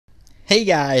Hey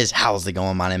guys, how's it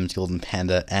going? My name is Golden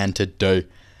Panda, and today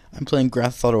I'm playing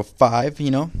Grand Theft Auto 5,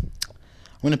 I'm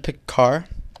gonna pick a car.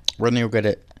 We're gonna go get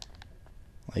it,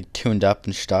 like, tuned up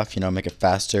and stuff, make it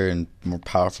faster and more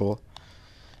powerful.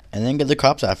 And then get the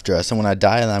cops after us, and when I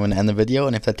die, then I'm gonna end the video,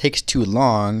 and if that takes too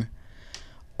long,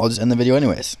 I'll just end the video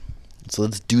anyways. So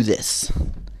let's do this.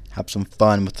 Have some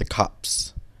fun with the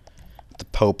cops. The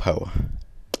po-po.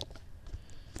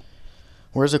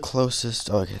 Where's the closest?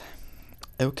 Oh,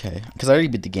 okay, because I already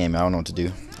beat the game. I don't know what to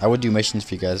do. I would do missions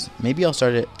for you guys. Maybe I'll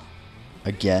start it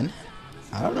again.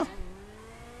 I don't know.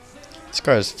 This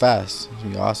car is fast. It's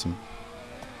gonna be awesome.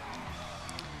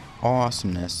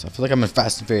 Awesomeness. I feel like I'm in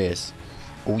Fast and Furious.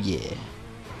 Oh yeah.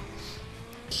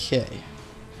 Okay.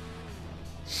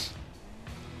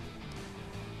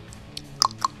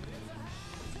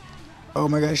 Oh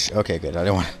my gosh. Okay, good. I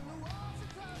don't want to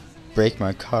break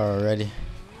my car already.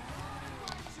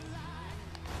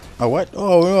 Oh, what?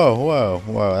 Oh,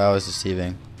 whoa, that was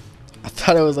deceiving. I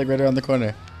thought it was like right around the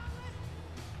corner.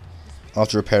 I'll have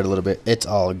to repair it a little bit. It's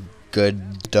all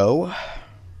good, though.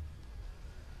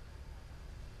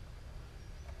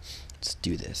 Let's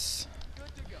do this.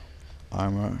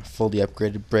 Armor, fully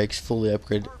upgraded. Brakes, fully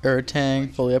upgraded. Air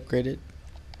tank, fully upgraded.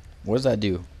 What does that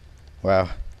do?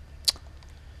 Wow.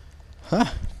 Huh.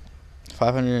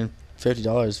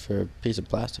 $550 for a piece of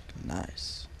plastic.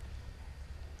 Nice.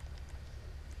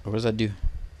 What does that do?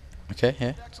 Okay,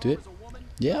 yeah, let's do it.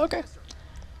 Yeah, okay.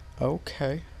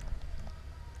 Okay.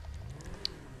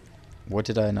 What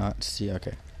did I not see?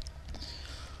 Okay.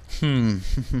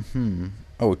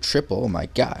 Oh, triple. Oh my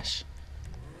gosh.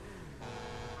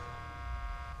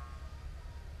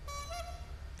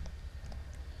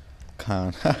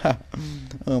 Con.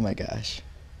 Oh my gosh.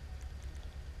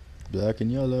 Black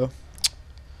and yellow.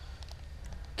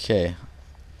 Okay.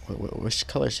 Which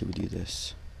color should we do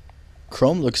this?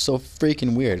 Chrome looks so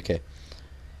freaking weird. Okay.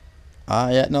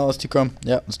 Yeah, no, let's do chrome.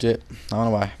 Yeah, let's do it. I don't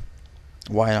know why.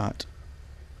 Why not?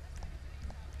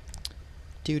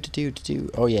 Do.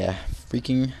 Oh yeah,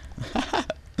 freaking.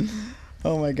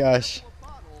 Oh my gosh.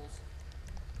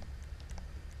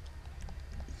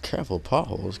 Careful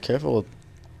potholes. Careful with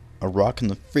a rock in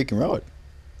the freaking road.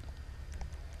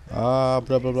 Blah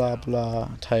blah blah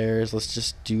blah. Tires. Let's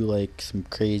just do like some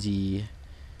crazy.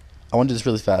 I want to do this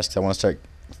really fast because I want to start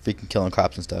freaking killing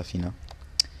cops and stuff, You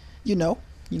know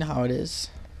how it is.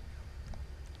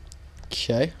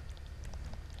 Okay.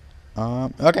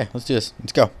 Okay, let's do this.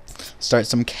 Let's go. Start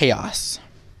some chaos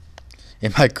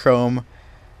in my chrome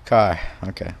car.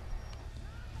 Okay.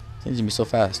 Things gonna be so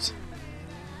fast.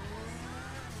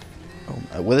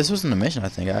 Oh, well, this wasn't a mission, I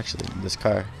think, actually. This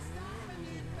car.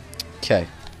 Okay.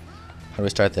 How do we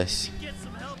start this?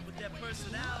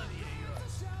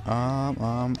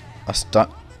 A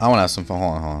stunt. I want to have some fun.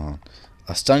 Hold on.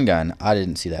 A stun gun. I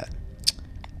didn't see that.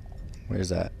 Where's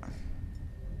that?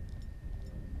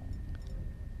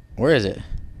 Where is it?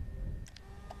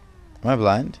 Am I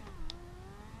blind?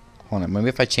 Hold on. Maybe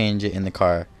if I change it in the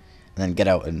car and then get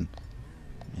out and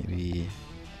maybe.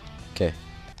 Okay.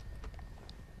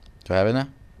 Do I have it now?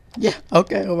 Yeah.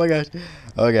 Okay. Oh my gosh.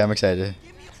 Okay, I'm excited.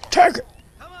 Target.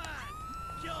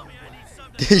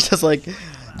 He's just like,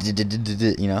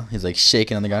 he's like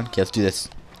shaking on the gun. Okay, let's do this.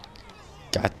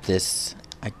 Got this.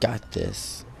 I got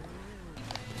this.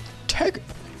 Take it.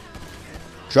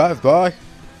 Drive by.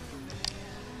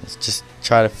 Let's just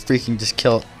try to freaking just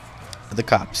kill the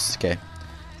cops. Okay.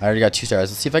 I already got 2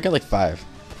 stars. Let's see if I get like 5.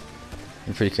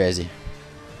 I'm pretty crazy.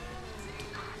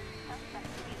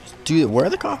 Dude, where are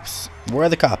the cops? Where are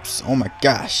the cops? Oh my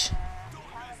gosh.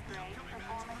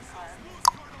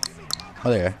 Oh,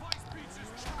 there.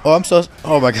 Oh,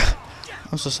 oh my god.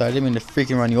 I'm so sorry. I didn't mean to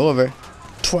freaking run you over.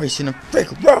 Twice in a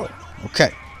freaking row.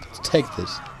 Okay, let's take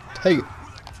this. Take it.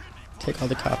 Take all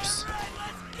the cops.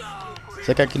 It's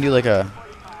like I can do like a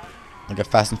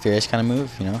Fast and Furious kind of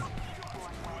move,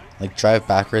 Like drive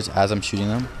backwards as I'm shooting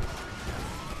them.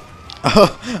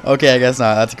 Oh, okay, I guess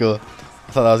not. That's cool.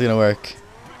 I thought that was gonna work.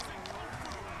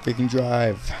 Freaking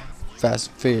drive, Fast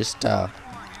and Furious style.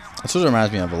 That's what it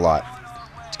reminds me of a lot.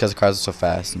 It's because the cars are so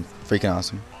fast and freaking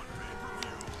awesome.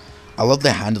 I love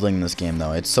the handling in this game,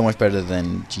 though. It's so much better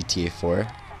than GTA 4.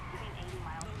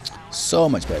 So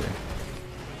much better.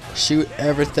 Shoot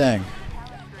everything.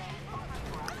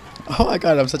 Oh my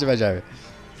god, I'm such a bad driver.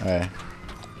 Alright.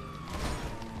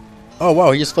 Oh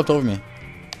wow, he just flipped over me.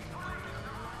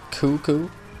 Cool.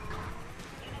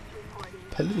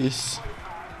 Police.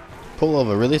 Pull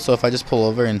over, really? So if I just pull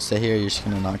over and stay here, you're just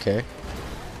gonna not care?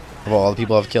 Of all the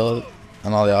people I've killed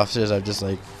and all the officers I've just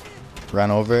like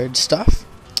ran over and stuff?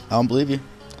 I don't believe you.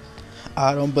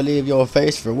 I don't believe your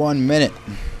face for 1 minute.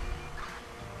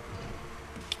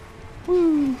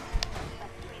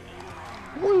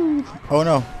 Oh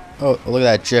no. Oh, look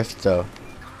at that drift though.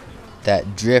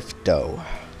 That drift though.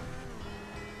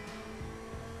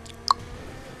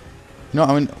 You know,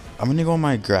 I'm gonna go in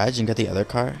my garage and get the other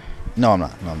car. No, I'm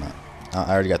not. No, I'm not.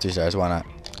 I already got 3 stars. Why not?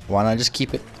 Why not just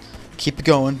keep it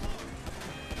going?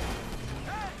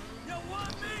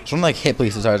 Someone like hit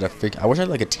police stars are freak. I wish I had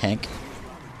like a tank.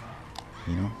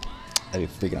 You know, that'd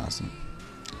be freaking awesome.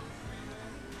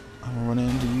 I'm gonna run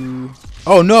into you.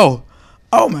 Oh no!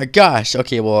 Oh my gosh!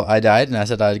 Okay, well I died, and I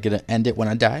said I was gonna end it when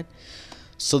I died.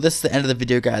 So this is the end of the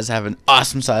video, guys. Have an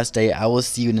awesome sauce day. I will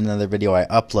see you in another video I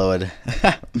upload.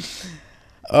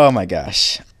 Oh my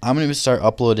gosh. I'm going to start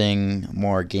uploading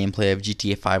more gameplay of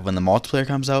GTA 5 when the multiplayer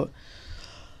comes out.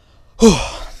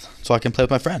 So I can play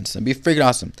with my friends. It'd be freaking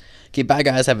awesome. Okay, bye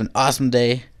guys. Have an awesome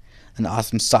day. An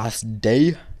awesome sauce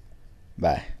day.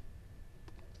 Bye.